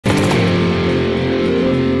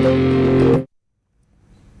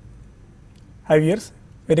Hi viewers,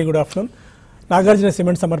 very good afternoon. Nagarjuna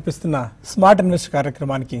cement సమర్పిస్తున్న smart invest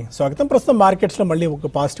కార్యక్రమానికి స్వాగతం. ప్రస్తుతం మార్కెట్స్లో మళ్ళీ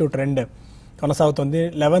ఒక పాజిటివ్ ట్రెండ్ కొనసాగుతుంది.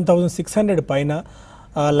 11,600 పైన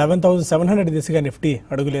 11,700 దిశగా నిఫ్టీ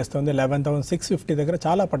అడుగులేస్తుంది. 11,650 దగ్గర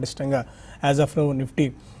చాలా పటిష్టంగా as of now Nifty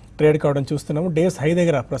trade కావడం చూస్తున్నాము. డేస్ హై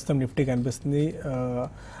దగ్గర ప్రస్తుతం నిఫ్టీ కనిపిస్తుంది.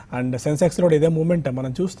 అండ్ సెన్సెక్స్లో ఇదే మూమెంట్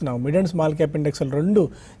మనం చూస్తున్నాం. మిడ్ అండ్ స్మాల్ క్యాప్ ఇండెక్స్లు రెండు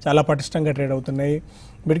చాలా పటిష్టంగా ట్రేడ్ అవుతున్నాయి.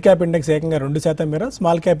 మిడ్ క్యాప్ ఇండెక్స్ ఏకంగా 2% మేర,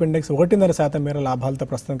 స్మాల్ క్యాప్ ఇండెక్స్ 1.5% మేర లాభాలతో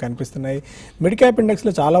ప్రస్తుతం కనిపిస్తున్నాయి. మిడ్ క్యాప్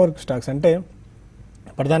ఇండెక్స్లో చాలా వరకు స్టాక్స్ అంటే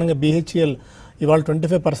ప్రధానంగా BHEL ఇవాళ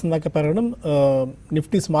 25% దాకా పెరగడం,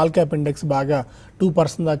 నిఫ్టీ స్మాల్ క్యాప్ ఇండెక్స్ బాగా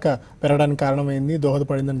 2% దాకా పెరగడానికి కారణమైంది,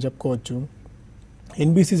 దోహదపడిందని చెప్పుకోవచ్చు.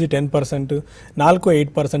 NBCC 10%, NALCO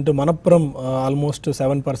 8%, Manappuram almost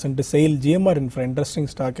 7%, SAIL, GMR infra interesting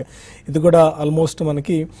stock ఇది కూడా ఆల్మోస్ట్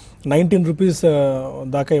మనకి 19 రూపీస్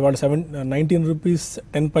దాకా ఇవాళ 19 రూపీస్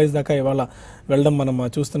 10 పైస్ దాకా ఇవాళ వెళ్ళడం మనం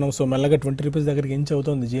చూస్తున్నాం. సో మెల్లగా 20 రూపీస్ దగ్గరికి ఇంచ్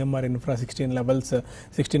అవుతుంది. GMR ఇన్ఫ్రా 16 లెవెల్స్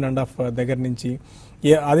 16.5 దగ్గర నుంచి.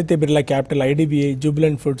 Aditya Birla capital, IDBI,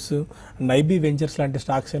 Jubilant foods and IB ventures లాంటి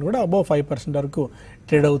స్టాక్స్ అని కూడా అబౌవ్ 5% వరకు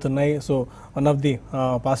ట్రేడ్ అవుతున్నాయి. So one of the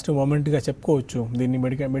positive మూమెంట్గా చెప్పుకోవచ్చు దీన్ని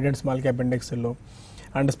mid and small cap ఇండెక్స్లో.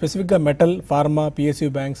 And స్పెసిఫిక్గా metal, pharma, PSU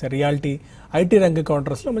banks, reality, IT రంగ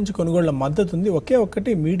కౌంటర్స్లో మంచి కొనుగోళ్ల మద్దతు ఉంది.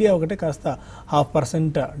 ఒక్కటి మీడియా ఒకటే కాస్త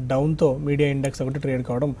 0.5% డౌన్తో మీడియా ఇండెక్స్ ఒకటి ట్రేడ్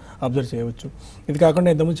కావడం అబ్జర్వ్ చేయవచ్చు. ఇది కాకుండా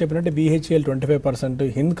ఇంతకుముందు చెప్పినట్టు BHEL 25%,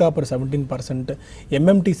 Hind copper 17%,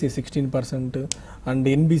 MMTC 16% and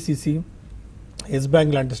NBCC, yes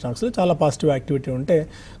bank లాంటి స్టాక్స్లో చాలా పాజిటివ్ యాక్టివిటీ ఉంటే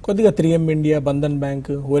కొద్దిగా 3M India, Bandhan bank,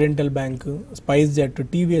 oriental bank, spice jet,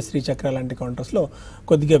 TVS శ్రీచక్ర లాంటి కౌంటర్స్లో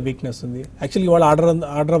కొద్దిగా వీక్నెస్ ఉంది. యాక్చువల్లీ వాళ్ళ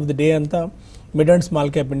ఆర్డర్ ఆఫ్ ది డే అంతా mid and small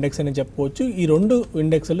cap index అని చెప్పుకోవచ్చు. ఈ రెండు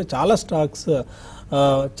ఇండెక్స్లో చాలా స్టాక్స్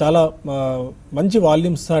చాలా మంచి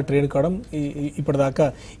వాల్యూమ్స్ ట్రేడ్ కావడం ఇప్పటిదాకా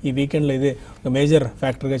ఈ వీకెండ్లో ఇదే ఒక మేజర్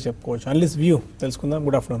ఫ్యాక్టర్గా చెప్పుకోవచ్చు. అన్లిస్ వ్యూ తెలుసుకుందాం.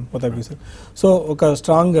 Good afternoon both of you sir. So ఒక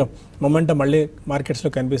స్ట్రాంగ్ మొమెంటం మళ్ళీ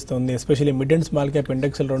మార్కెట్స్లో కనిపిస్తుంది. Especially mid and small cap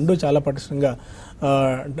ఇండెక్స్లు రెండు చాలా పటిష్టంగా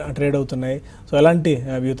ట్రేడ్ అవుతున్నాయి. సో ఎలాంటి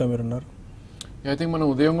వ్యూతో మీరున్నారు? ఐ థింక్ మనం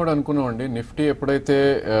ఉదయం కూడా అనుకున్నామండి, నిఫ్టీ ఎప్పుడైతే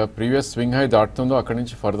ప్రీవియస్ స్వింగ్ హై దాటుతుందో అక్కడి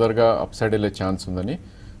నుంచి ఫర్దర్గా అప్ సైడ్ వెళ్ళే ఛాన్స్ ఉందని.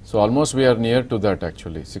 So almost we are near to that.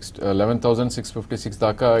 Actually 11,656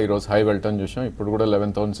 దాకా ఈరోజు హై వెళ్ళటం చూసాం. ఇప్పుడు కూడా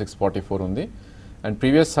 11,644 ఉంది. అండ్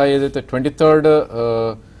ప్రీవియస్ హై ఏదైతే 23rd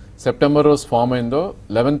సెప్టెంబర్ రోజు ఫామ్ అయిందో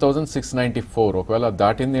 11,694, ఒకవేళ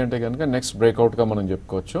దాటింది అంటే కనుక నెక్స్ట్ బ్రేక్అవుట్గా మనం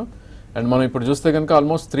చెప్పుకోవచ్చు. అండ్ మనం ఇప్పుడు చూస్తే కనుక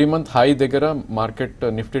ఆల్మోస్ట్ 3-month హై దగ్గర మార్కెట్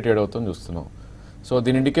నిఫ్టీ ట్రేడ్ అవుతుంది చూస్తున్నాం. సో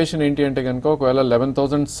దీని ఇండికేషన్ ఏంటి అంటే కనుక ఒకవేళ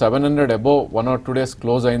 11,700 అబోవ్ 1 or 2 days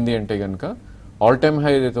క్లోజ్ అయింది అంటే కనుక ఆల్ టైమ్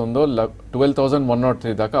హై ఏదైతే ఉందో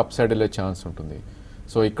 12,103 దాకా అప్ సైడ్ వెళ్ళే ఛాన్స్ ఉంటుంది.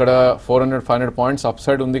 సో ఇక్కడ 400-500 పాయింట్స్ అప్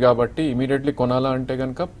సైడ్ ఉంది కాబట్టి ఇమీడియట్లీ కొనాలా అంటే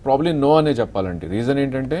కనుక ప్రాబ్లీ నో అనే చెప్పాలండి. రీజన్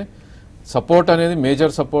ఏంటంటే సపోర్ట్ అనేది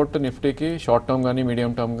మేజర్ సపోర్ట్ నిఫ్టీకి షార్ట్ టర్మ్ కానీ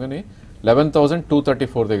మీడియం టర్మ్ కానీ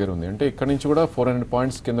 11,234 దగ్గర ఉంది. అంటే ఇక్కడ నుంచి కూడా 400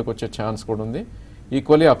 పాయింట్స్ కిందకు వచ్చే ఛాన్స్ కూడా ఉంది.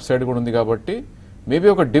 ఈక్వల్లీ అప్ సైడ్ కూడా ఉంది కాబట్టి మేబీ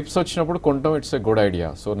ఒక డిప్స్ వచ్చినప్పుడు కొంటాం, it's a good idea.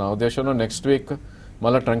 So నా ఉద్దేశంలో నెక్స్ట్ వీక్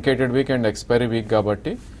మళ్ళీ truncated week and expiry week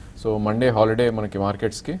కాబట్టి సో మండే హాలిడే మనకి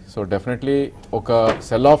మార్కెట్స్కి. సో డెఫినెట్లీ ఒక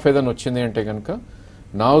సెల్ ఆఫ్ ఏదైనా వచ్చింది అంటే కనుక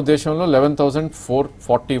నా ఉద్దేశంలో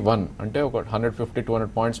 11,441 అంటే ఒక 150-200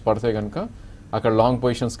 పాయింట్స్ పడితే కనుక అక్కడ లాంగ్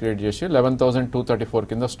పొజిషన్స్ క్రియేట్ చేసి 11,234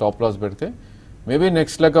 కింద స్టాప్ లాస్ పెడితే మేబీ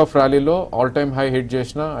నెక్స్ట్ లెగ్ ఆఫ్ ర్యాలీలో ఆల్ టైమ్ హై హిట్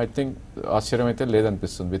చేసినా ఐ థింక్ ఆశ్చర్యం అయితే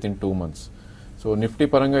లేదనిపిస్తుంది వితిన్ 2 months. సో నిఫ్టీ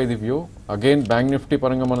పరంగా ఇది వ్యూ. అగైన్ బ్యాంక్ నిఫ్టీ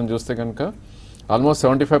పరంగా మనం చూస్తే కనుక ఆల్మోస్ట్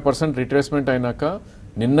 75% రిట్రేస్మెంట్ అయినాక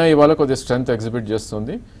నిన్న ఇవాళ కొద్దిగా స్ట్రెంత్ ఎగ్జిబిట్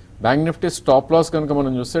చేస్తుంది. బ్యాంక్ నిఫ్టీ స్టాప్ లాస్ కనుక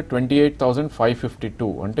మనం చూస్తే 28,552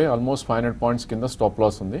 అంటే ఆల్మోస్ట్ 500 పాయింట్స్ కింద స్టాప్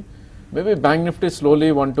లాస్ ఉంది. Maybe bank Nifty slowly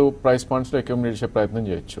 1-2 price పాయింట్స్లో accumulate చేసే ప్రయత్నం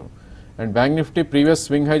చేయొచ్చు. And bank Nifty previous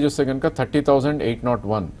swing high చూస్తే కనుక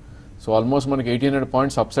 30,801. సో ఆల్మోస్ట్ మనకి 1,800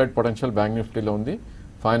 points up side potential bank నిఫ్టీలో ఉంది,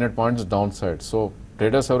 500 points down side. So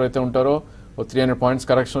traders ఎవరైతే ఉంటారో 300 పాయింట్స్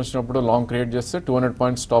కరెక్షన్ వచ్చినప్పుడు లాంగ్ క్రియేట్ చేస్తే 200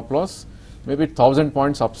 points stop loss, maybe 1,000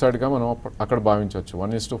 points up సైడ్గా మనం అక్కడ భావించవచ్చు.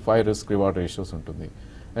 1:5 రిస్క్ రివార్డ్ రేషియోస్ ఉంటుంది.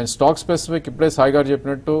 అండ్ స్టాక్ స్పెసిఫిక్ ఇప్పుడే సాయి గారు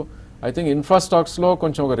చెప్పినట్టు ఐ థింక్ ఇన్ఫ్రా స్టాక్స్లో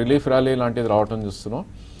కొంచెం ఒక రిలీఫ్ ర్యాలీ లాంటిది రావటం చూస్తున్నాం.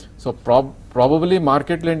 సో ప్రాబబులీ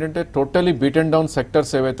మార్కెట్లో ఏంటంటే totally beat and down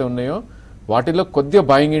sectors ఏవైతే ఉన్నాయో వాటిలో కొద్దిగా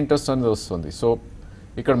బయింగ్ ఇంట్రెస్ట్ అనేది వస్తుంది. సో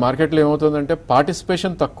ఇక్కడ మార్కెట్లో ఏమవుతుందంటే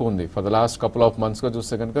పార్టిసిపేషన్ తక్కువ ఉంది. For the last couple of మంత్స్గా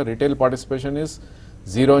చూస్తే కనుక రిటైల్ పార్టిసిపేషన్ ఈజ్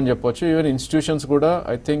 0 అని చెప్పొచ్చు. ఈవెన్ ఇన్స్టిట్యూషన్స్ కూడా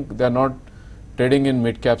I think they are not trading in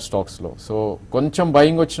mid cap స్టాక్స్లో. సో కొంచెం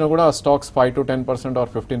బయింగ్ వచ్చినా కూడా ఆ స్టాక్స్ 5-10% or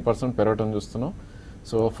 15% పెరగటం చూస్తున్నాం.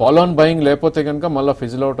 సో ఫాలో ఆన్ బయింగ్ లేకపోతే కనుక మళ్ళీ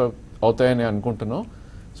ఫిజిల్ అవుట్ అవుతాయని అనుకుంటున్నాం.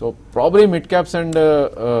 So probably mid caps and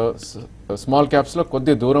small క్యాప్స్లో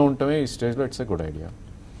కొద్దిగా దూరం ఉంటమే ఈ స్టేజ్లో it's a good idea.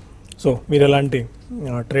 So మీరు ఎలాంటి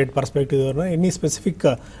trade perspective any specific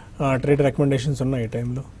trade recommendations ఉన్నాయి ఈ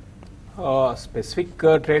టైంలో? స్పెసిఫిక్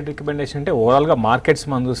ట్రేడ్ రికమెండేషన్ అంటే ఓవరాల్గా మార్కెట్స్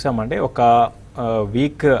మనం చూసామంటే ఒక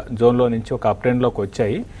వీక్ జోన్లో నుంచి ఒక అప్ ట్రెండ్లోకి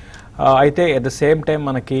వచ్చాయి. అయితే అట్ ద సేమ్ టైం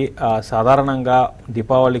మనకి సాధారణంగా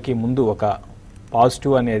దీపావళికి ముందు ఒక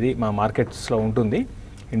పాజిటివ్ అనేది మా మార్కెట్స్లో ఉంటుంది,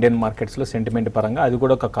 ఇండియన్ మార్కెట్స్లో సెంటిమెంట్ పరంగా. అది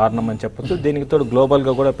కూడా ఒక కారణం అని చెప్పొచ్చు. దీనికి తోడు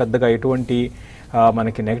గ్లోబల్గా కూడా పెద్దగా ఎటువంటి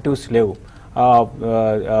మనకి నెగిటివ్స్ లేవు.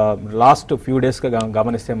 లాస్ట్ ఫ్యూ డేస్గా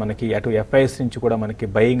గమనిస్తే మనకి అటు ఎఫ్ఐఎస్ నుంచి కూడా మనకి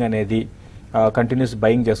బయింగ్ అనేది కంటిన్యూస్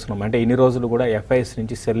బయింగ్ చేస్తున్నాం. అంటే ఇన్ని రోజులు కూడా ఎఫ్ఐఎస్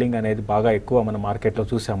నుంచి సెల్లింగ్ అనేది బాగా ఎక్కువ మన మార్కెట్లో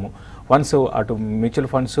చూసాము. వన్స్ అటు మ్యూచువల్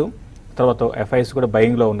ఫండ్స్ తర్వాత ఎఫ్ఐఎస్ కూడా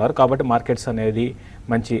బయింగ్లో ఉన్నారు. కాబట్టి మార్కెట్స్ అనేది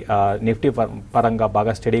మంచి నిఫ్టీ పరంగా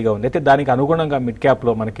బాగా స్టడీగా ఉంది. అయితే దానికి అనుగుణంగా మిడ్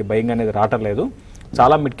క్యాప్లో మనకి బయింగ్ అనేది రావట్లేదు.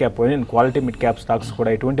 చాలా mid cap quality mid cap stocks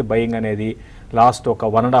కూడా ఎటువంటి బయింగ్ అనేది లాస్ట్ ఒక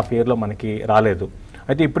 1.5 yearలో మనకి రాలేదు.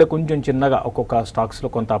 అయితే ఇప్పుడే కొంచెం చిన్నగా ఒక్కొక్క స్టాక్స్లో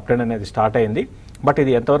కొంత అప్ ట్రెండ్ అనేది స్టార్ట్ అయింది. బట్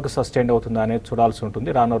ఇది ఎంతవరకు సస్టైన్ అవుతుందా అనేది చూడాల్సి ఉంటుంది.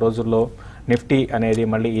 రానున్న రోజుల్లో నిఫ్టీ అనేది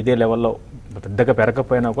మళ్ళీ ఇదే లెవెల్లో పెద్దగా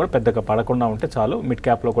పెరగకపోయినా కూడా పెద్దగా పడకుండా ఉంటే చాలు, మిడ్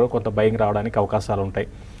క్యాప్లో కూడా కొంత బయింగ్ రావడానికి అవకాశాలు ఉంటాయి.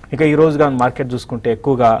 ఇక ఈ రోజుగా మార్కెట్ చూసుకుంటే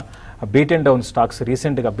ఎక్కువగా బీట్ అండ్ డౌన్ స్టాక్స్,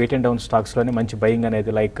 రీసెంట్గా బీట్ అండ్ డౌన్ స్టాక్స్లోనే మంచి బయింగ్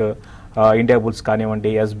అనేది లైక్ ఇండియా బుల్స్ కానివ్వండి,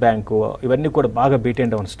 ఎస్ బ్యాంకు, ఇవన్నీ కూడా బాగా బీట్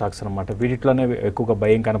అండ్ డౌన్ స్టాక్స్ అనమాట. వీటిలోనే ఎక్కువగా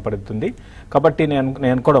బయింగ్ కనపడుతుంది. కాబట్టి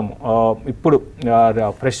నేను అనుకోవడం ఇప్పుడు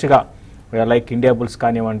ఫ్రెష్గా లైక్ ఇండియా బుల్స్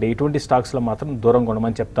కానివ్వండి ఇటువంటి స్టాక్స్లో మాత్రం దూరంగా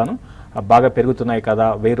ఉండమని చెప్తాను. బాగా పెరుగుతున్నాయి కదా,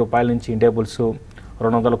 ₹1000 నుంచి ఇండియా బుల్స్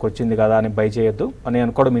 200కు వచ్చింది కదా అని బై చేయొద్దు. నేను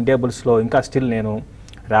అనుకోవడం ఇండియా బుల్స్లో ఇంకా స్టిల్ నేను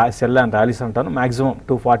సెల్ అండ్ ర్యాలీస్ అంటాను. మ్యాక్సిమం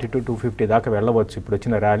 240 to 250 దాకా వెళ్ళవచ్చు ఇప్పుడు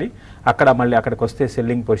వచ్చిన ర్యాలీ. మళ్ళీ అక్కడికి వస్తే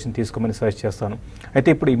సెల్లింగ్ పొజిషన్ తీసుకోమని సజెస్ట్ చేస్తాను. అయితే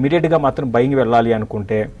ఇప్పుడు ఇమీడియట్గా మాత్రం బయింగ్ వెళ్ళాలి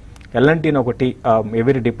అనుకుంటే ఎల్ఎన్టీని ఒకటి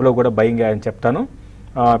ఎవరీ డిప్లో కూడా బయింగ్ అని చెప్తాను.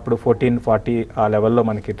 ఇప్పుడు 1440 ఆ లెవెల్లో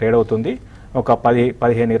మనకి ట్రేడ్ అవుతుంది. ఒక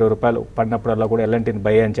 10-15-20 రూపాయలు పడినప్పుడల్లా కూడా ఎల్ఎన్టీని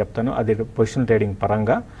బై అని చెప్తాను. అది పొజిషన్ ట్రేడింగ్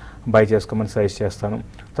పరంగా బై చేసుకోమని సజెస్ట్ చేస్తాను.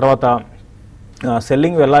 తర్వాత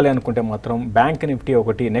సెల్లింగ్ వెళ్ళాలి అనుకుంటే మాత్రం బ్యాంక్ నిఫ్టీ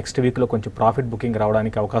ఒకటి నెక్స్ట్ వీక్లో కొంచెం ప్రాఫిట్ బుకింగ్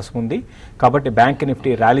రావడానికి అవకాశం ఉంది. కాబట్టి బ్యాంక్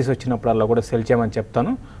నిఫ్టీ ర్యాలీస్ వచ్చినప్పుడల్లా కూడా సెల్ చేయమని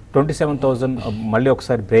చెప్తాను. 27,000 మళ్ళీ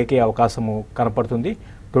ఒకసారి బ్రేక్ అయ్యే అవకాశము కనపడుతుంది.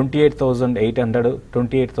 28,800,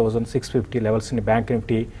 28,650 లెవెల్స్ని బ్యాంక్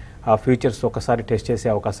నిఫ్టీ ఫ్యూచర్స్ ఒకసారి టెస్ట్ చేసే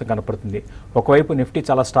అవకాశం కనపడుతుంది. ఒకవైపు నిఫ్టీ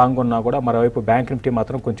చాలా స్ట్రాంగ్ ఉన్నా కూడా మరోవైపు బ్యాంక్ నిఫ్టీ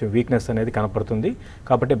మాత్రం కొంచెం వీక్నెస్ అనేది కనపడుతుంది.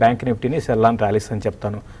 కాబట్టి బ్యాంక్ నిఫ్టీని సెల్ అండ్ ర్యాలీస్ అని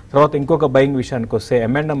చెప్తాను. తర్వాత ఇంకొక బయింగ్ విషయానికి వస్తే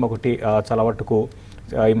M&M ఒకటి చాలా వరకు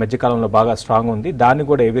ఈ మధ్యకాలంలో బాగా స్ట్రాంగ్ ఉంది. దాన్ని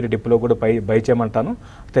కూడా ఎవరీ డిప్లో కూడా బై చేయమంటాను.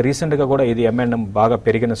 అయితే రీసెంట్గా కూడా ఇది M&M బాగా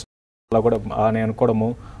పెరిగిన కూడా నేను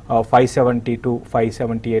అనుకోవడము 570 to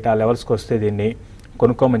 578 ఆ లెవెల్స్కి వస్తే దీన్ని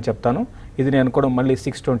కొనుక్కోమని చెప్తాను. ఇది నేను అనుకోవడం మళ్ళీ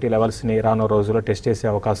 620 లెవెల్స్ని రానున్న రోజుల్లో టెస్ట్ చేసే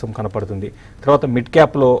అవకాశం కనపడుతుంది. తర్వాత మిడ్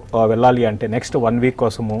క్యాప్లో వెళ్ళాలి అంటే నెక్స్ట్ 1 వీక్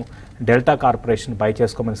కోసము డెల్టా కార్పొరేషన్ బై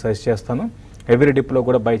చేసుకోమని సజెస్ట్ చేస్తాను. ఎవరీ డిప్లో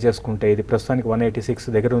కూడా బై చేసుకుంటే ఇది ప్రస్తుతానికి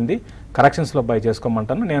 186 దగ్గర ఉంది. కరెక్షన్స్లో బై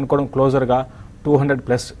చేసుకోమంటాను. నేను అనుకోవడం క్లోజర్గా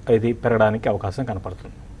 200+ ఇది పెరగడానికి అవకాశం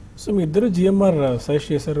కనపడుతుంది. సో మీ ఇద్దరు జిఎంఆర్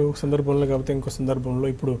సజెస్ట్ చేశారు సందర్భంలో, కాకపోతే ఇంకో సందర్భంలో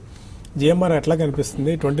ఇప్పుడు జిఎంఆర్ ఎట్లా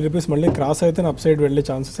కనిపిస్తుంది? 20 రూపీస్ మళ్ళీ క్రాస్ అయితే అప్ సైడ్ వెళ్ళే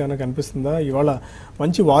ఛాన్సెస్ ఏమైనా కనిపిస్తుందా? ఇవాళ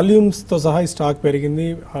మంచి వాల్యూమ్స్తో సహా ఈ స్టాక్ పెరిగింది,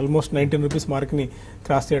 ఆల్మోస్ట్ 19 రూపీస్ మార్క్ని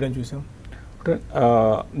క్రాస్ చేయడం చూసాం.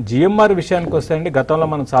 జిఎంఆర్ విషయానికి వస్తే అండి, గతంలో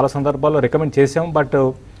మనం చాలా సందర్భాల్లో రికమెండ్ చేసాం, బట్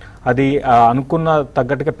అది అనుకున్న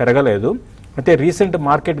తగ్గట్టుగా పెరగలేదు. అయితే రీసెంట్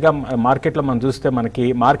మార్కెట్లో మనం చూస్తే మనకి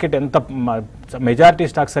మార్కెట్ ఎంత మెజారిటీ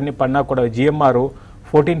స్టాక్స్ అన్ని పడినా కూడా జిఎంఆర్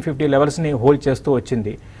 1450 లెవెల్స్ని హోల్డ్ చేస్తూ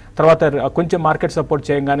వచ్చింది. తర్వాత కొంచెం మార్కెట్ సపోర్ట్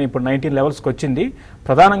చేయగానే ఇప్పుడు 19 లెవెల్స్కి వచ్చింది.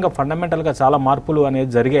 ప్రధానంగా ఫండమెంటల్గా చాలా మార్పులు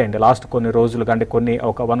అనేది జరిగాయండి లాస్ట్ కొన్ని రోజులుగా, అంటే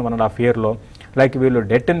ఒక 1.5 yearలో. లైక్ వీళ్ళు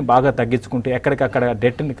డెట్ని బాగా తగ్గించుకుంటే ఎక్కడికక్కడ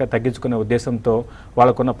డెట్ని తగ్గించుకునే ఉద్దేశంతో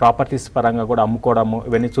వాళ్ళకున్న ప్రాపర్టీస్ పరంగా కూడా అమ్ముకోవడము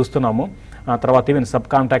ఇవన్నీ చూస్తున్నాము. తర్వాత ఈవెన్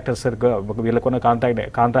సబ్ కాంట్రాక్టర్స్ వీళ్ళకున్న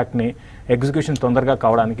కాంట్రాక్ట్ని ఎగ్జిక్యూషన్ తొందరగా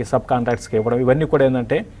కావడానికి సబ్ కాంట్రాక్ట్స్కి ఇవ్వడం, ఇవన్నీ కూడా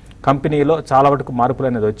ఏంటంటే కంపెనీలో చాలా వరకు మార్పులు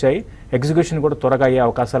అనేది వచ్చాయి. ఎగ్జిక్యూషన్ కూడా త్వరగా అయ్యే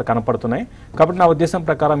అవకాశాలు కనపడుతున్నాయి. కాబట్టి నా ఉద్దేశం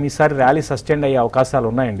ప్రకారం ఈసారి ర్యాలీ సస్టైన్ అయ్యే అవకాశాలు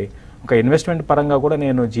ఉన్నాయండి. ఒక ఇన్వెస్ట్మెంట్ పరంగా కూడా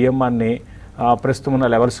నేను జిఎంఆర్ని ప్రస్తుతం ఉన్న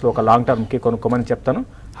లెవెల్స్లో ఒక లాంగ్ టర్మ్కి కొనుక్కోమని చెప్తాను.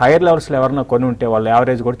 హైయర్ లెవెల్స్లో ఎవరైనా కొని ఉంటే వాళ్ళు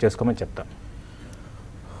యావరేజ్ కూడా చేసుకోమని చెప్తాను.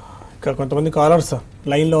 ఇంకా కొంతమంది కాలర్స్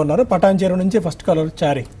లైన్లో ఉన్నారు. పటాన్చేరు నుంచి ఫస్ట్ కాలర్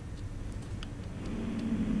చారి.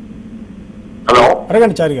 హలో,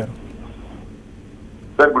 అడగండి చారి గారు.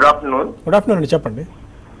 Sir good afternoon. Good afternoon అండి, చెప్పండి.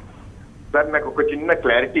 సార్ నాకు ఒక చిన్న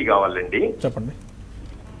క్లారిటీ కావాలండి. చెప్పండి.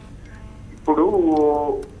 ఇప్పుడు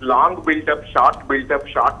long built-up, short built-up,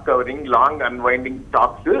 short covering, long unwinding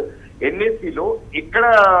stocks ఎన్ఎస్సిలో ఇక్కడ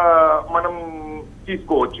మనం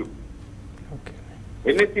తీసుకోవచ్చు,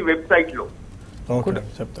 ఎన్ఎస్సి వెబ్సైట్ లో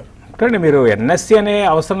చెప్తారు. మీరు ఎన్ఎస్సి అనే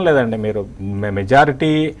అవసరం లేదండి. మీరు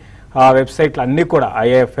మెజారిటీ వెబ్సైట్లు అన్నీ కూడా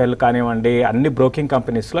ఐఏఎఫ్ఎల్ కానివ్వండి, అన్ని బ్రోకింగ్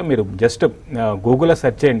కంపెనీస్లో మీరు జస్ట్ గూగుల్లో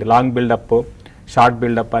సెర్చ్ చేయండి లాంగ్ బిల్డప్, షార్ట్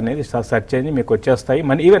బిల్డప్ అనేది సెర్చ్ చేయండి, మీకు వచ్చేస్తాయి.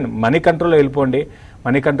 ఈవెన్ మనీ కంట్రోల్లో వెళ్ళిపోండి,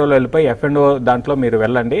 మనీ కంట్రోల్లో వెళ్ళిపోయి F&O దాంట్లో మీరు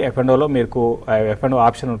వెళ్ళండి. F&Oలో మీకు F&O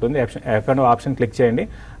ఆప్షన్ ఉంటుంది, F&O ఆప్షన్ క్లిక్ చేయండి.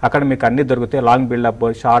 అక్కడ మీకు అన్ని దొరుకుతాయి. Long buildup,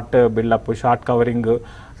 short buildup, short covering,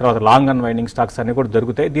 తర్వాత లాంగ్ అన్వైండింగ్ స్టాక్స్ అన్ని కూడా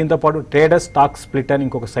దొరుకుతాయి. దీంతోపాటు ట్రేడర్ స్టాక్ స్ప్లిట్ అని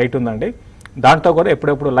ఇంకొక సైట్ ఉందండి. దాంట్లో కూడా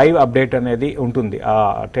ఎప్పుడెప్పుడు లైవ్ అప్డేట్ అనేది ఉంటుంది. ఆ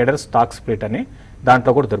ట్రేడర్ స్టాక్ స్ప్లిట్ అని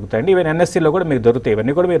దాంట్లో కూడా దొరుకుతాయండి. ఈవెన్ NSEలో కూడా మీకు దొరుకుతాయి.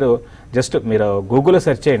 ఇవన్నీ కూడా మీరు జస్ట్ మీరు గూగుల్లో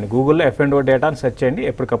సెర్చ్ చేయండి, గూగుల్లో F&O డేటా అని సెర్చ్ చేయండి,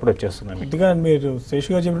 ఎప్పటికప్పుడు వచ్చేస్తుంది. కొద్దిగా మీరు శేషు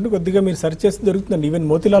గారు చెప్పినట్టు కొద్దిగా మీరు సెర్చ్ చేస్తే దొరుకుతుందండి. ఈవెన్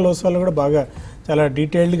మోతిలాల్ ఓస్వాల్ కూడా బాగా చాలా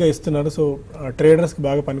డీటెయిల్డ్గా ఇస్తున్నారు. సో ట్రేడర్స్కి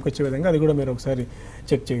బాగా పనికొచ్చే విధంగా అది కూడా మీరు ఒకసారి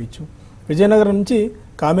చెక్ చేయొచ్చు. విజయనగరం నుంచి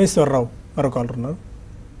కామేశ్వరరావు మరో కాలర్ ఉన్నారు.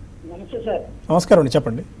 నమస్తే సార్. నమస్కారం అండి,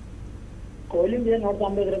 చెప్పండి. కోల్ ఇండియా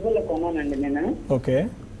 190 రూపాయలు కొన్నానండి నేను. ఓకే,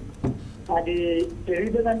 అది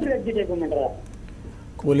పెరుగుతుందంటే ఎగ్జిట్ అయిపోమంటారా?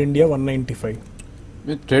 Coal India 195.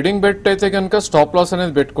 మీరు ట్రేడింగ్ బెట్ అయితే కనుక స్టాప్ లాస్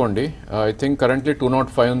అనేది పెట్టుకోండి. ఐ థింక్ కరెంట్లీ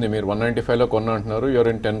 205 ఉంది, మీరు 195లో కొన్నా అంటున్నారు, you're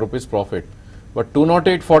in 10 rupees profit. But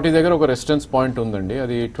 208.40 దగ్గర ఒక రెసిస్టెన్స్ పాయింట్ ఉందండి,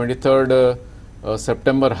 అది 23rd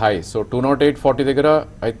సెప్టెంబర్ హై. సో 208.40 దగ్గర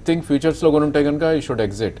ఐ థింక్ ఫ్యూచర్స్లో కొని ఉంటే కనుక యూ షుడ్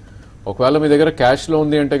ఎగ్జిట్. ఒకవేళ మీ దగ్గర క్యాష్లో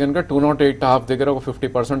ఉంది అంటే కనుక 208.5 దగ్గర ఒక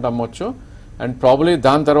 50% అమ్మొచ్చు. అండ్ ప్రాబ్లీ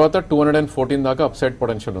దాని తర్వాత 214 దాకా అప్సైడ్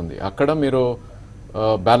పొటెన్షియల్ ఉంది, అక్కడ మీరు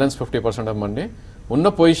బ్యాలెన్స్ 50% అమ్మండి. ఉన్న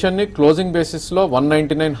పొజిషన్ని క్లోజింగ్ బేసిస్లో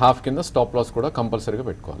 199.5 కింద స్టాప్ లాస్ కూడా కంపల్సరీగా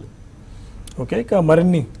పెట్టుకోవాలి. ఓకే, ఇక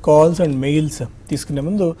మరిన్ని కాల్స్ అండ్ మెయిల్స్ తీసుకునే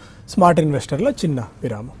ముందు స్మార్ట్ ఇన్వెస్టర్లో చిన్న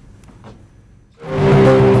విరామం.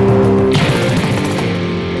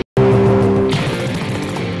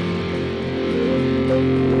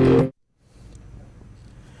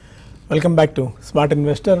 Welcome back to smart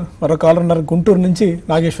investor. మరో కాలర్ ఉన్నారు గుంటూరు నుంచి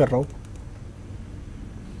నాగేశ్వరరావు.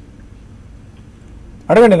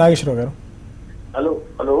 అడగండి నాగేశ్వరరావు గారు. హలో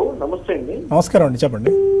హలో నమస్తే అండి. నమస్కారం అండి,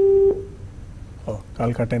 చెప్పండి.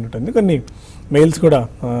 కాల్ కట్ అయినట్టుంది. కొన్ని మెయిల్స్ కూడా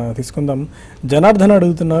తీసుకుందాం. జనార్దన్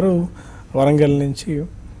అడుగుతున్నారు వరంగల్ నుంచి,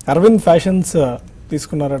 అరవింద్ ఫ్యాషన్స్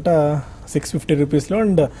తీసుకున్నారట 650 రూపీస్లో,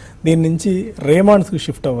 అండ్ దీని నుంచి రేమాండ్స్కి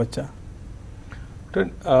షిఫ్ట్ అవ్వచ్చా?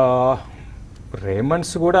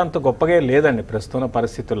 రేమండ్స్ కూడా అంత గొప్పగా లేదండి ప్రస్తుత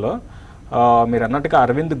పరిస్థితుల్లో. మీరు అన్నట్టుగా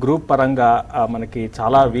అరవింద్ గ్రూప్ పరంగా మనకి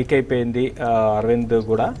చాలా వీక్ అయిపోయింది. అరవింద్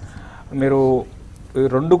కూడా మీరు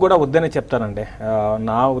రెండు కూడా వద్దనే చెప్తానండి.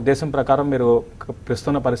 నా ఉద్దేశం ప్రకారం మీరు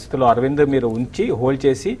ప్రస్తుత పరిస్థితుల్లో అరవింద్ మీరు ఉంచి హోల్డ్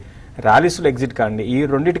చేసి ర్యాలీస్లో ఎగ్జిట్ కాండి. ఈ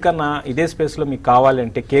రెండింటికన్నా ఇదే స్పేస్లో మీకు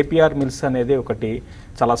కావాలంటే కేపీఆర్ మిల్స్ అనేది ఒకటి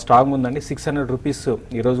చాలా స్ట్రాంగ్ ఉందండి. 600 రూపీస్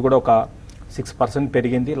ఈరోజు కూడా ఒక 6%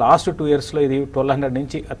 పెరిగింది. లాస్ట్ 2 ఇయర్స్లో ఇది 1200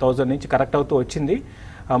 నుంచి 1000 నుంచి కరెక్ట్ అవుతూ వచ్చింది.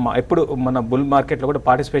 ఎప్పుడు మన బుల్ మార్కెట్లో కూడా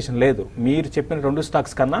పార్టిసిపేషన్ లేదు. మీరు చెప్పిన రెండు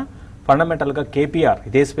స్టాక్స్ కన్నా ఫండమెంటల్గా కేపీఆర్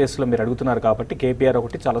ఇదే స్పేస్లో మీరు అడుగుతున్నారు కాబట్టి కేపీఆర్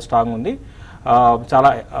ఒకటి చాలా స్ట్రాంగ్ ఉంది, చాలా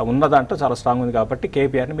ఉన్నదంటూ చాలా స్ట్రాంగ్ ఉంది కాబట్టి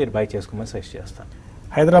కేపీఆర్ని మీరు బై చేసుకోమని సజెస్ట్ చేస్తాను.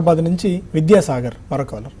 హైదరాబాద్ నుంచి విద్యాసాగర్ మరో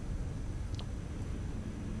కాలర్.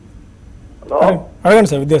 అడగండి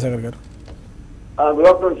సార్ విద్యాసాగర్ గారు. Good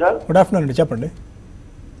afternoon sir. Good afternoon అండి, చెప్పండి.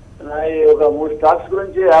 ఒక 3 స్టాక్స్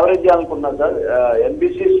గురించి యావరేజ్ చేయాలనుకున్నాను sir.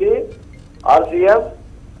 NBCC, RCF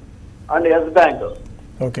and yes bank.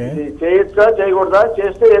 Okay, చేయొచ్చా చేయకూడదా,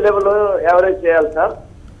 చేస్తే ఏ లెవెల్లో యావరేజ్ చేయాలి sir?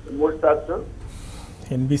 3 stocks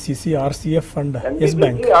NBCC, RCF and yes NBCC,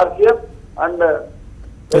 bank. RCF and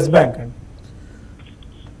yes bank అండి.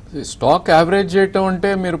 స్టాక్ యావరేజ్ చేయటం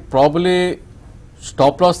అంటే మీరు ప్రాబ్లీ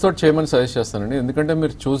స్టాప్ లాస్ తోటి చేయమని సజెస్ట్ చేస్తానండి. ఎందుకంటే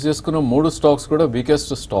మీరు చూస్ చేసుకున్న 3 స్టాక్స్ కూడా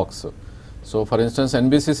weakest stocks. So for instance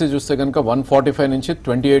NBCC చూస్తే కనుక 145 నుంచి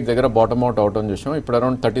 28 దగ్గర బాటమ్ అవుట్ అవటం చూసాం, ఇప్పుడు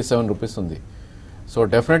అరౌండ్ 37 రూపీస్ ఉంది. సో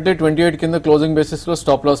డెఫినెట్లీ 28 కింద క్లోజింగ్ బేసిస్లో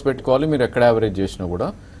స్టాప్ లాస్ పెట్టుకోవాలి మీరు ఎక్కడ యావరేజ్ చేసినా కూడా.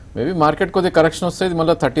 మేబీ మార్కెట్ కొద్దిగా కరెక్షన్ వస్తే ఇది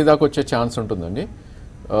మళ్ళీ 30 దాకా వచ్చే ఛాన్స్ ఉంటుందండి.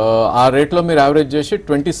 ఆ రేట్లో మీరు యావరేజ్ చేసి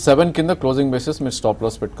 27 కింద క్లోజింగ్ బేసిస్ మీరు స్టాప్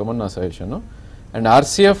లాస్ పెట్టుకోమని నా సజెషన్. అండ్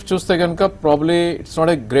RCF చూస్తే కనుక probably it's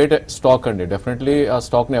not a great stock అండి, డెఫినెట్లీ ఆ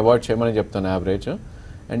స్టాక్ని అవాయిడ్ చేయమని చెప్తాను యావరేజ్.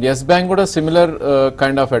 అండ్ ఎస్ బ్యాంక్ కూడా సిమిలర్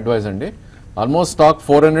కైండ్ ఆఫ్ అడ్వైజ్ అండి. ఆల్మోస్ట్ స్టాక్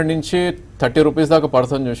 400 నుంచి 30 రూపీస్ దాకా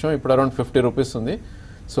పడుతుంది చూసాం, ఇప్పుడు అరౌండ్ 50 రూపీస్ ఉంది.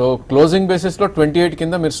 సో క్లోజింగ్ బేసిస్లో 28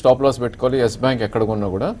 కింద మీరు స్టాప్ లాస్ పెట్టుకోవాలి ఎస్ బ్యాంక్ ఎక్కడ కొన్నా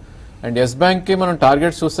కూడా. అండ్ ఎస్ బ్యాంక్కి మనం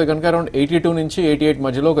టార్గెట్స్ చూస్తే కనుక అరౌండ్ 82 నుంచి 88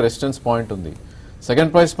 మధ్యలో ఒక రెసిస్టెన్స్ పాయింట్ ఉంది.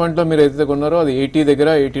 సెకండ్ ప్రైస్ పాయింట్లో మీరు ఏదైతే కొన్నారో అది 80 దగ్గర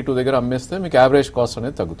 82 దగ్గర అమ్మేస్తే మీకు యావరేజ్ కాస్ట్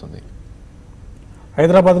అనేది తగ్గుతుంది.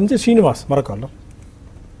 హైదరాబాద్ నుంచి శ్రీనివాస్ మరొకళ్ళు.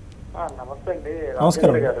 నమస్తే అండి.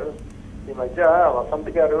 నమస్కారం గారు, ఈ మధ్య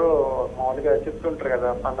వసంత్ గారు మామూలుగా చెప్తుంటారు కదా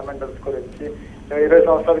ఫండమెంటల్స్ గురించి. 20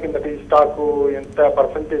 సంవత్సరాల కిందట ఈ స్టాక్ ఎంత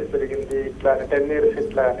పర్సెంటేజ్ పెరిగింది ఇట్లా 10 ఇయర్స్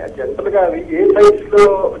ఇట్లా అని. జనరల్ గా అవి ఏ సైజ్ లో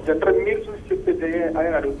జనరల్ మీరు చూసి చెప్పేది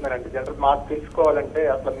అని అడుగుతున్నారండి. జనరల్ మాకు తెలుసుకోవాలంటే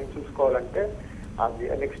అట్లా మీరు చూసుకోవాలంటే అది.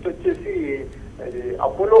 నెక్స్ట్ వచ్చేసి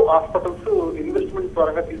అపోలో హాస్పిటల్స్ ఇన్వెస్ట్మెంట్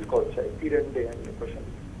పరంగా తీసుకోవచ్చా? ఈ రెండే అండి question.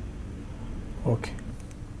 Okay,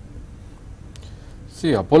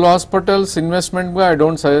 Apollo hospitals ఇన్వెస్ట్మెంట్గా I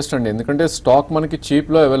don't suggest అండి, ఎందుకంటే స్టాక్ మనకి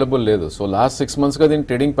చీప్లో అవైలబుల్ లేదు. సో లాస్ట్ 6 monthsగా దీని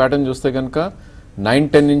ట్రేడింగ్ ప్యాటర్న్ చూస్తే కనుక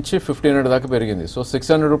 910 నుంచి 1500 దాకా పెరిగింది. సో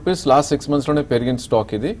 600 రూపీస్ లాస్ట్ 6 monthsలోనే పెరిగిన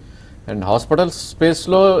స్టాక్ ఇది. అండ్ హాస్పిటల్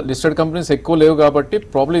స్పేస్లో లిస్టెడ్ కంపెనీస్ ఎక్కువ లేవు కాబట్టి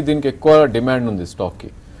ప్రాబ్లీ దీనికి ఎక్కువ డిమాండ్ ఉంది స్టాక్కి.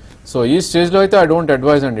 సో ఈ స్టేజ్లో అయితే ఐ డోంట్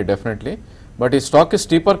అడ్వైజ్ అండి డెఫినెట్లీ. బట్ ఈ స్టాక్కి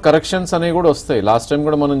స్టీపర్ కరెక్షన్స్ అనేవి కూడా వస్తాయి. లాస్ట్ టైం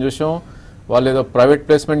కూడా మనం చూసాం, వాళ్ళు ఏదో ప్రైవేట్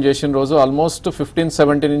ప్లేస్మెంట్ చేసిన రోజు ఆల్మోస్ట్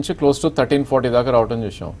 1570 నుంచి క్లోజ్ టు 1340 దాకా రావడం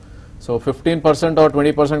చూసాం. So 15% are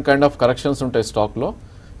 20% kind of corrections ఉంటాయి స్టాక్లో.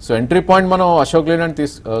 సో ఎంట్రీ పాయింట్ మనం అశోక్ లేలాండ్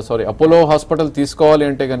అపోలో హాస్పిటల్ తీసుకోవాలి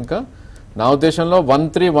అంటే కనుక నా ఉద్దేశంలో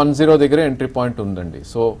 1310 దగ్గరే ఎంట్రీ పాయింట్ ఉందండి.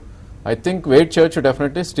 సో ఐ థింక్ వెయిట్ చేయొచ్చు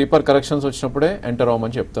డెఫినెట్లీ. స్టీపర్ కరెక్షన్స్ వచ్చినప్పుడే ఎంటర్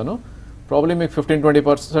అవ్వమని చెప్తాను. ప్రాబ్లీ మీకు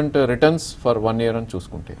 15-20% రిటర్న్స్ ఫర్ 1 year అని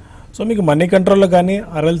చూసుకుంటే. సో మీకు మనీ కంట్రోల్లో కానీ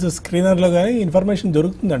ఆర్ఎల్స్ స్క్రీనర్లో కానీ ఇన్ఫర్మేషన్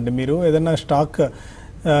దొరుకుతుందండి. మీరు ఏదైనా స్టాక్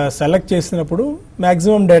సెలెక్ట్ చేసినప్పుడు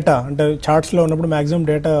మ్యాక్సిమం డేటా అంటే చార్ట్స్లో ఉన్నప్పుడు మ్యాక్సిమం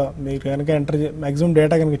డేటా మీరు కనుక మ్యాక్సిమం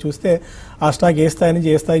డేటా కనుక చూస్తే ఆ స్టాక్ ఏ స్థాయి నుంచి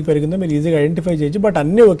ఏ స్థాయికి పెరిగిందో మీరు ఈజీగా ఐడెంటిఫై చేయొచ్చు. బట్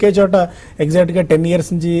అన్నీ ఒకే చోట ఎగ్జాక్ట్గా 10 years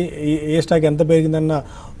నుంచి ఏ స్టాక్ ఎంత పెరిగిందన్న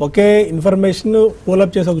ఒకే ఇన్ఫర్మేషన్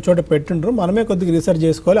పూలప్ చేసి ఒక చోట పెట్టుంటారు. మనమే కొద్దిగా రీసెర్చ్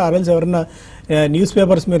చేసుకోవాలి. ఆర్ఎల్స్ ఎవరైనా న్యూస్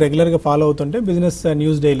పేపర్స్ మీరు రెగ్యులర్గా ఫాలో అవుతుంటే బిజినెస్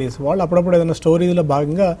న్యూస్ డైలీస్ వాళ్ళు అప్పుడప్పుడు ఏదైనా స్టోరీలో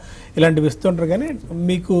భాగంగా ఇలాంటివి ఇస్తుంటారు. కానీ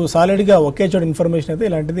మీకు సాలిడ్గా ఒకే చోట ఇన్ఫర్మేషన్ అయితే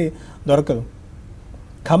ఇలాంటిది దొరకదు.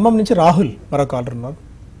 ఖమ్మం నుంచి రాహుల్ మరో కాలర్ ఉన్నారు.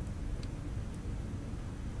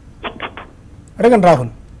 అడగండి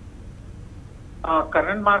రాహుల్.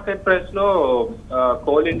 కరెంట్ మార్కెట్ ప్రైస్ లో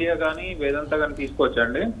కోల్ ఇండియా కానీ వేదాంత కానీ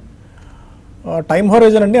తీసుకోవచ్చండి? టైం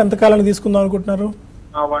హోరైజన్ అండి ఎంతకాలం తీసుకుందాం అనుకుంటున్నారు?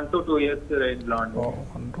 1 to 2 years రేంజ్ లో అండి.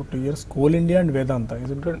 1 to 2 years coal India and Vedanta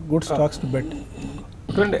is it good stocks to bet?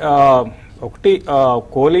 చూడండి, ఒకటి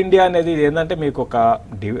కోల్ ఇండియా అనేది ఏంటంటే మీకు ఒక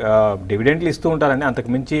డివిడెంట్లు ఇస్తూ ఉంటారండి,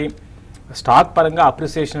 అంతకు మించి స్టాక్ పరంగా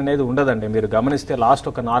అప్రిసియేషన్ అనేది ఉండదండి. మీరు గమనిస్తే లాస్ట్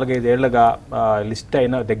ఒక 4-5 ఏళ్లుగా లిస్ట్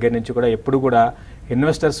అయిన దగ్గర నుంచి కూడా ఎప్పుడు కూడా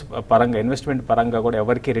ఇన్వెస్ట్మెంట్ పరంగా కూడా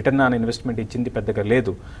ఎవరికి రిటర్న్ ఆన్ ఇన్వెస్ట్మెంట్ ఇచ్చింది పెద్దగా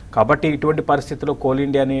లేదు. కాబట్టి ఇటువంటి పరిస్థితుల్లో కోల్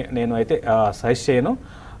ఇండియాని నేను అయితే సజెస్ట్ చేయను,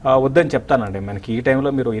 వద్దని చెప్తానండి. మనకి ఈ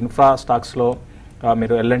టైంలో మీరు ఇన్ఫ్రా స్టాక్స్లో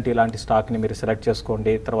మీరు ఎల్ఎన్టీ లాంటి స్టాక్ని మీరు సెలెక్ట్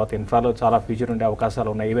చేసుకోండి. తర్వాత ఇన్ఫ్రాలో చాలా ఫ్యూచర్ ఉండే అవకాశాలు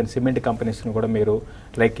ఉన్నాయి. ఈవెన్ సిమెంట్ కంపెనీస్ని కూడా మీరు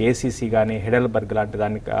లైక్ ఏసీసీ కానీ హెడెల్బర్గ్ లాంటి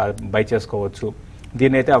దాన్ని బై చేసుకోవచ్చు.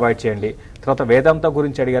 దీన్ని అయితే అవాయిడ్ చేయండి. తర్వాత వేదాంత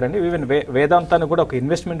గురించి అడిగారండి. ఈవెన్ వేదాంతాన్ని కూడా ఒక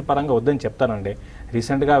ఇన్వెస్ట్మెంట్ పరంగా వద్దని చెప్తానండి.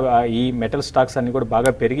 రీసెంట్గా ఈ మెటల్ స్టాక్స్ అన్ని కూడా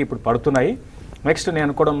బాగా పెరిగి ఇప్పుడు పడుతున్నాయి. నెక్స్ట్ నేను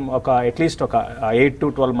అనుకోవడం ఒక అట్లీస్ట్ ఒక 8 to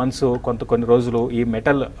 12 months కొన్ని రోజులు ఈ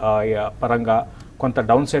మెటల్ పరంగా కొంత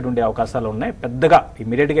డౌన్ సైడ్ ఉండే అవకాశాలు ఉన్నాయి. పెద్దగా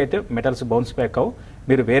ఇమీడియట్గా అయితే మెటల్స్ బౌన్స్ బ్యాక్ అవ్వు.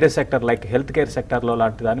 మీరు వేరే సెక్టర్ లైక్ హెల్త్ కేర్ సెక్టర్లో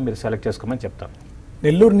లాంటి దాన్ని మీరు సెలెక్ట్ చేసుకోమని చెప్తాను.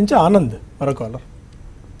 నెల్లూరు నుంచి ఆనంద్ మరో కాలర్.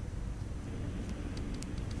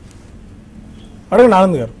 అడగండి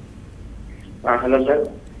ఆనంద్ గారు. Hello sir.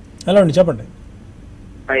 హలో అండి, చెప్పండి.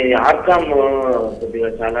 ఆర్కామ్ కొద్దిగా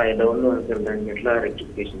చాలా డౌన్ ఉంది సార్, దానికి ఎట్లా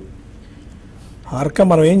రెక్టిఫికేషన్? ఆర్కామ్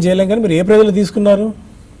మనం ఏం చేయలేం, కానీ మీరు ఏ ప్రైజ్లో తీసుకున్నారు?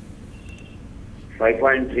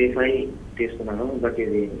 5.35 తీసుకున్నాను, బట్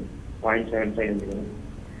ఇది 0.75 ఉంది కదా.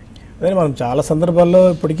 అదే మనం చాలా సందర్భాల్లో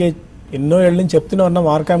ఇప్పటికే ఎన్నో ఏళ్ళ నుంచి చెప్తూనే ఉన్నాం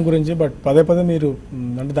ఆర్కామ్ గురించి. బట్ పదే మీరు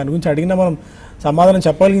అంటే దాని గురించి అడిగినా మనం సమాధానం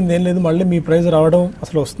చెప్పగలిగింది ఏం లేదు. మళ్ళీ మీ ప్రైజ్ రావడం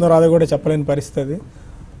అసలు వస్తుందో రాదో కూడా చెప్పలేని పరిస్థితి.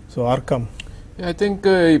 సో ఆర్కామ్ ఐ థింక్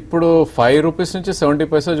ఇప్పుడు 5 రూపీస్ నుంచి 70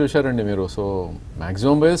 పైసా చూశారండి మీరు. సో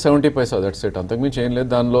మ్యాక్సిమం పోయి 70 పైసా, దట్స్ ఇట్. అంతకుమించి ఏం లేదు,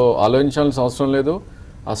 దానిలో ఆలోచించాల్సిన అవసరం లేదు.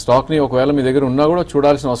 ఆ స్టాక్ని ఒకవేళ మీ దగ్గర ఉన్నా కూడా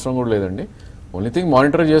చూడాల్సిన అవసరం కూడా లేదండి. ఓన్లీ థింగ్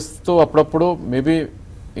మానిటర్ చేస్తూ అప్పుడప్పుడు maybe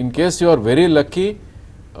in case you are very lucky,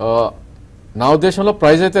 నా ఉద్దేశంలో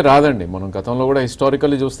ప్రైస్ అయితే రాదండి. మనం గతంలో కూడా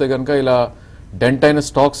హిస్టారికల్లీ చూస్తే కనుక ఇలా డెంట్ అయిన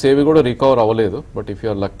స్టాక్స్ ఏవి కూడా రికవర్ అవ్వలేదు. But if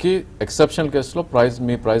you're lucky exceptional కేసులో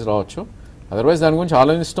మీ ప్రైస్ రావచ్చు. అదర్వైజ్ దాని గురించి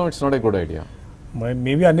ఆలోచిస్తాం, it's not a good idea.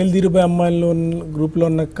 Maybe Anil Dhirubhai అమ్మాయిలో గ్రూప్లో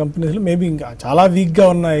ఉన్న కంపెనీస్లో మేబీ ఇంకా చాలా వీక్గా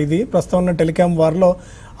ఉన్నాయి. ఇది ప్రస్తుతం ఉన్న టెలికామ్ వార్లో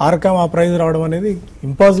ఆర్కామ్ ఆ ప్రైస్ రావడం అనేది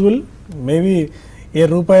ఇంపాసిబుల్. మేబీ ఏ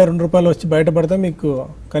 ₹2 వచ్చి బయటపడితే మీకు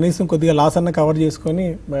కనీసం కొద్దిగా లాస్ అన్న కవర్ చేసుకొని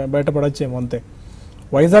బయటపడచ్చేమో, అంతే.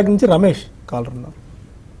 వైజాగ్ నుంచి రమేష్ కాలర్ ఉన్నారు.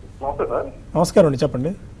 నమస్తే సార్. నమస్కారం అండి,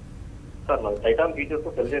 చెప్పండి. సార్ నాకు టైటాన్ ఫీచర్స్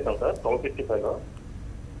సెల్ చేశాను సార్ 1255లో.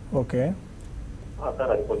 ఓకే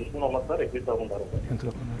సార్ అది పొజిషన్ ఉన్నది సార్, ఎగ్జిట్ అవ్వకుంటారు సార్.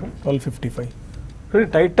 1255.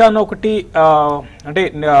 టైటాన్ ఒకటి అంటే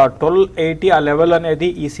 1280 ఆ లెవెల్ అనేది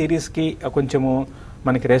ఈ సిరీస్కి కొంచెము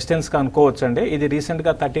మనకి రెసిస్టెన్స్గా అనుకోవచ్చు అండి. ఇది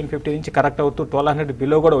రీసెంట్గా 1350 నుంచి కరెక్ట్ అవుతూ 1200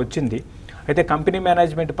 బిలో కూడా వచ్చింది. అయితే కంపెనీ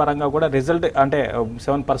మేనేజ్మెంట్ పరంగా కూడా రిజల్ట్ అంటే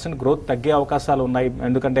 7% గ్రోత్ తగ్గే అవకాశాలు ఉన్నాయి.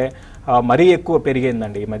 ఎందుకంటే మరీ ఎక్కువ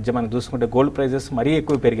పెరిగిందండి ఈ మధ్య. మనం చూసుకుంటే గోల్డ్ ప్రైజెస్ మరీ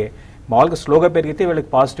ఎక్కువ పెరిగాయి. మామూలుగా స్లోగా పెరిగితే వీళ్ళకి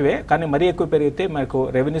పాజిటివే, కానీ మరీ ఎక్కువ పెరిగితే మనకు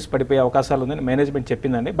రెవెన్యూస్ పడిపోయే అవకాశాలు ఉందని మేనేజ్మెంట్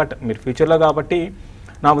చెప్పిందండి. బట్ మీరు ఫ్యూచర్లో కాబట్టి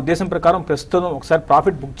నా ఉద్దేశం ప్రకారం ప్రస్తుతం ఒకసారి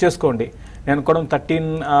ప్రాఫిట్ బుక్ చేసుకోండి. నేను అనుకోవడం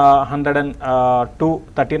 1302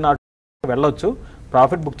 13 వెళ్ళొచ్చు.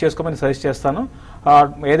 ప్రాఫిట్ బుక్ చేసుకోమని సజెస్ట్ చేస్తాను.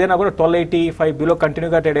 ఏదైనా కూడా 1285 బిలో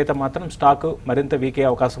కంటిన్యూగా ట్రేడ్ అయితే మాత్రం స్టాక్ మరింత వీక్ అయ్యే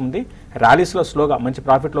అవకాశం ఉంది. ర్యాలీస్లో స్లోగా మంచి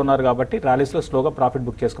ప్రాఫిట్లో ఉన్నారు కాబట్టి ర్యాలీస్లో స్లోగా ప్రాఫిట్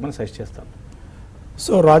బుక్ చేసుకోమని సజెస్ట్ చేస్తాను.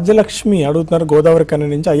 సో రాజ్యలక్ష్మి అడుగుతున్నారు గోదావరి కన్నా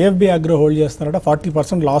నుంచి ఐఎఫ్బి అగ్రో హోల్డ్ చేస్తున్నారట,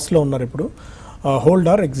 40% లాస్లో ఉన్నారు ఇప్పుడు, hold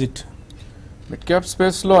or exit? Mid cap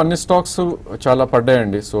స్పేస్లో అన్ని స్టాక్స్ చాలా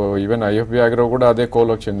పడ్డాయండి. సో ఈవెన్ ఐఎఫ్బి అగ్రో కూడా అదే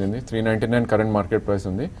కోలోకి చెందింది. 399 కరెంట్ మార్కెట్ ప్రైస్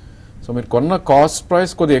ఉంది. సో మీరు కొన్న కాస్ట్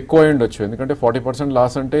ప్రైస్ కొద్దిగా ఎక్కువ అయి ఉండొచ్చు, ఎందుకంటే 40%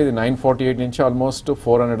 లాస్ అంటే ఇది 948 నుంచి ఆల్మోస్ట్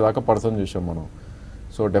 400 దాకా పడుతుంది చూసాం మనం.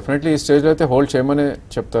 సో డెఫినెట్లీ ఈ స్టేజ్లో అయితే హోల్డ్ చేయమని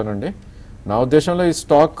చెప్తానండి. నా ఉద్దేశంలో ఈ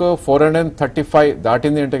స్టాక్ 435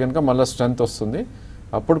 దాటింది అంటే కనుక మళ్ళీ స్ట్రెంత్ వస్తుంది.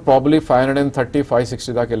 అప్పుడు ప్రాబ్లీ 530,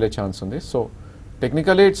 560 దాకా వెళ్ళే ఛాన్స్ ఉంది. So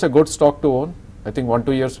technically it's a good stock to own. I think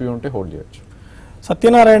 1-2 years view ఉంటే హోల్డ్ చేయొచ్చు.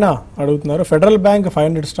 సత్యనారాయణ అడుగుతున్నారు ఫెడరల్ బ్యాంక్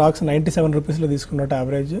 500 స్టాక్స్ 97 రూపీస్లో తీసుకున్నట్టు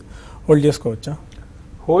యావరేజ్ హోల్డ్ చేసుకోవచ్చా?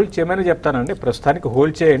 హోల్డ్ చేయమని చెప్తానండి. ప్రస్తుతానికి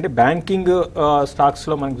హోల్డ్ చేయండి. బ్యాంకింగ్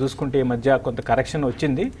స్టాక్స్లో మనకు చూసుకుంటే ఈ మధ్య కొంత కరెక్షన్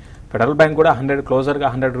వచ్చింది. ఫెడరల్ బ్యాంక్ కూడా 100 క్లోజర్గా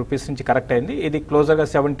 100 రూపీస్ నుంచి కరెక్ట్ అయింది. ఇది క్లోజర్గా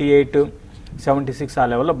 78, 76 ఆ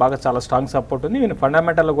లెవెల్లో బాగా చాలా స్ట్రాంగ్ సపోర్ట్ ఉంది. ఈవెన్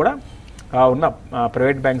ఫండమెంటల్ కూడా ఉన్న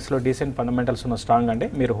ప్రైవేట్ బ్యాంక్స్లో డీసెంట్ ఫండమెంటల్స్ ఉన్న స్ట్రాంగ్ అండి.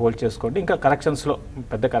 మీరు హోల్డ్ చేసుకోండి. ఇంకా కరెక్షన్స్లో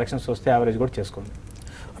పెద్ద కరెక్షన్స్ వస్తే యావరేజ్ కూడా చేసుకోండి.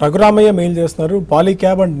 రఘురామయ్య మెయిల్ చేస్తున్నారు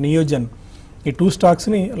పాలీక్యాబ్ అండ్ నియోజన్ ఈ 2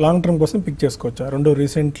 స్టాక్స్ని లాంగ్ టర్మ్ కోసం పిక్ చేసుకోవచ్చా? 2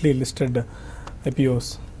 recently listed IPOs,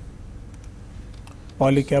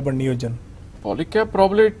 Polycab and నియోజన్. Polycab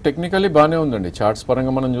probably technically బాగానే ఉందండి. చార్ట్స్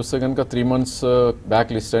పరంగా మనం చూస్తే కనుక 3 months బ్యాక్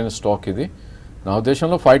లిస్ట్ అయిన స్టాక్ ఇది. నా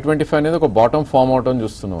ఉద్దేశంలో 525 అనేది ఒక బాటమ్ ఫామ్ అవుట్ అని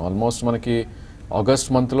చూస్తున్నాం. ఆల్మోస్ట్ మనకి ఆగస్ట్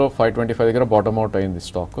మంత్లో 525 దగ్గర బాటమ్ అవుట్ అయింది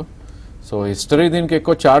స్టాక్. సో హిస్టరీ దీనికి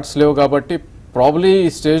ఎక్కువ చార్ట్స్ లేవు కాబట్టి ప్రాబ్లీ ఈ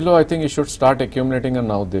స్టేజ్లో ఐ థింక్ ఈ షుడ్ స్టార్ట్ అక్యూములేటింగ్ అని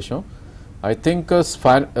నా ఉద్దేశం. ఐ థింక్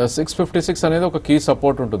 656 అనేది ఒక కీ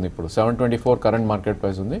సపోర్ట్ ఉంటుంది. ఇప్పుడు 724 కరెంట్ మార్కెట్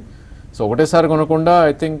ప్రైస్ ఉంది. సో ఒకటేసారి కొనకుండా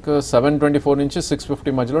ఐ థింక్ 724 నుంచి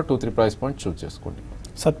 650 మధ్యలో 2-3 ప్రైస్ పాయింట్స్ చూస్ చేసుకోండి.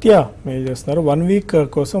 సత్య మెయిల్ చేస్తున్నారు 1 week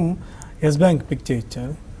కోసం ఎస్ బ్యాంక్ పిక్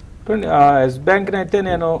చేయించారు. ఎస్ బ్యాంక్ని అయితే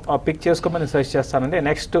నేను పిక్ చేసుకోమని సజెస్ట్ చేస్తానండి.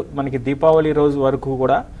 నెక్స్ట్ మనకి దీపావళి రోజు వరకు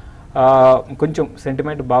కూడా కొంచెం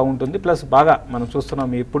సెంటిమెంట్ బాగుంటుంది. ప్లస్ బాగా మనం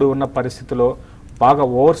చూస్తున్నాం ఇప్పుడు ఉన్న పరిస్థితిలో బాగా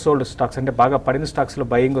ఓవర్ సోల్డ్ స్టాక్స్ అంటే బాగా పడిన స్టాక్స్లో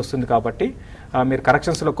బయింగ్ వస్తుంది కాబట్టి మీరు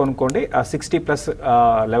కరెక్షన్స్లో కొనుక్కోండి. 60+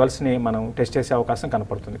 లెవెల్స్ని మనం టెస్ట్ చేసే అవకాశం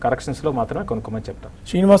కనపడుతుంది. కరెక్షన్స్లో మాత్రమే కొనుక్కోమని చెప్తాం.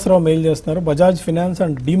 శ్రీనివాసరావు మెయిల్ చేస్తున్నారు బజాజ్ ఫినాన్స్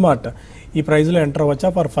అండ్ డిమార్ట్ ఈ ప్రైస్లో enter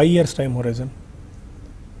అవ్వచ్చా for 5 years time horizon?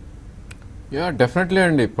 Yeah definitely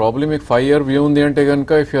అండి. ప్రాబ్లీ మీకు 5 year వ్యూ ఉంది అంటే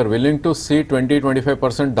కనుక if you're willing to see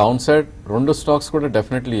 20-25% down side 2 stocks కూడా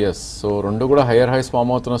డెఫినెట్లీ ఎస్. సో 2 కూడా హయ్యర్ హైస్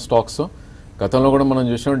ఫామ్ అవుతున్న స్టాక్స్. గతంలో కూడా మనం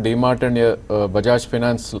చూసాం డిమార్ట్ అండ్ బజాజ్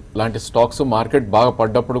ఫినాన్స్ లాంటి స్టాక్స్ మార్కెట్ బాగా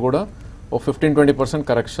పడ్డప్పుడు కూడా ఓ 15-20%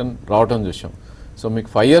 కరెక్షన్ రావటం చూసాం. సో మీకు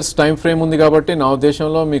 5 years టైం ఫ్రేమ్ ఉంది కాబట్టి నా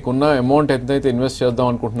ఉద్దేశంలో మీకున్న అమౌంట్ ఎంతైతే ఇన్వెస్ట్ చేద్దాం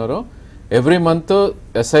అనుకుంటున్నారో ఎవ్రీ మంత్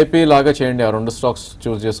SIP లాగా చేయండి. ఆ 2 స్టాక్స్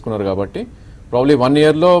చూస్ చేసుకున్నారు కాబట్టి ప్రాబ్లీ 1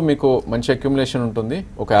 yearలో మీకు మంచి అక్యుములేషన్ ఉంటుంది.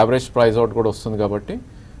 ఒక యావరేజ్ ప్రైస్ అవుట్ కూడా వస్తుంది కాబట్టి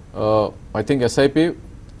I think SIP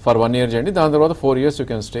for 1 year చేయండి. దాని తర్వాత 4 years you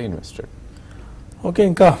can stay invested. Okay,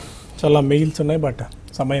 ఇంకా చాలా మెయిల్స్ ఉన్నాయి బట్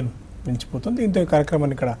సమయం మించిపోతుంది. ఇంత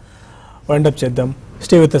కార్యక్రమాన్ని ఇక్కడ వైండప్ చేద్దాం.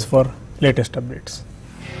 Stay with us for latest updates.